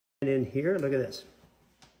in here, look at this.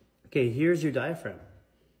 Okay, here's your diaphragm.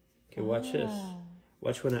 Okay, watch this.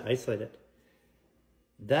 Watch when I isolate it.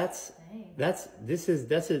 This is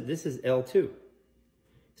L2.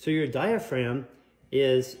 So your diaphragm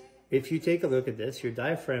is, if you take a look at this, your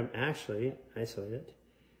diaphragm actually, isolate it.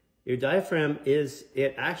 Your diaphragm is,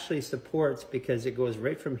 it actually supports, because it goes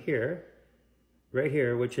right from here, right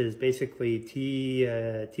here, which is basically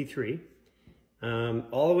T3,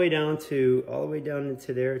 all the way down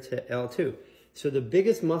into there to L2. So the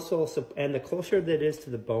biggest muscle, and the closer that it is to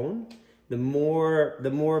the bone, the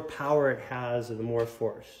more power it has, and the more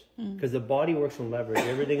force. Because the body works on leverage.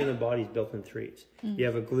 Everything in the body is built in threes. You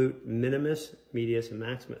have a glute minimus, medius, and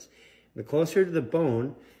maximus. The closer to the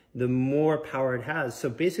bone, the more power it has. So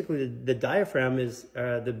basically, the diaphragm is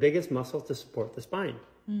the biggest muscle to support the spine.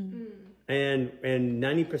 And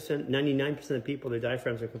 90%, 99% of people, their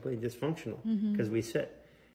diaphragms are completely dysfunctional because we sit.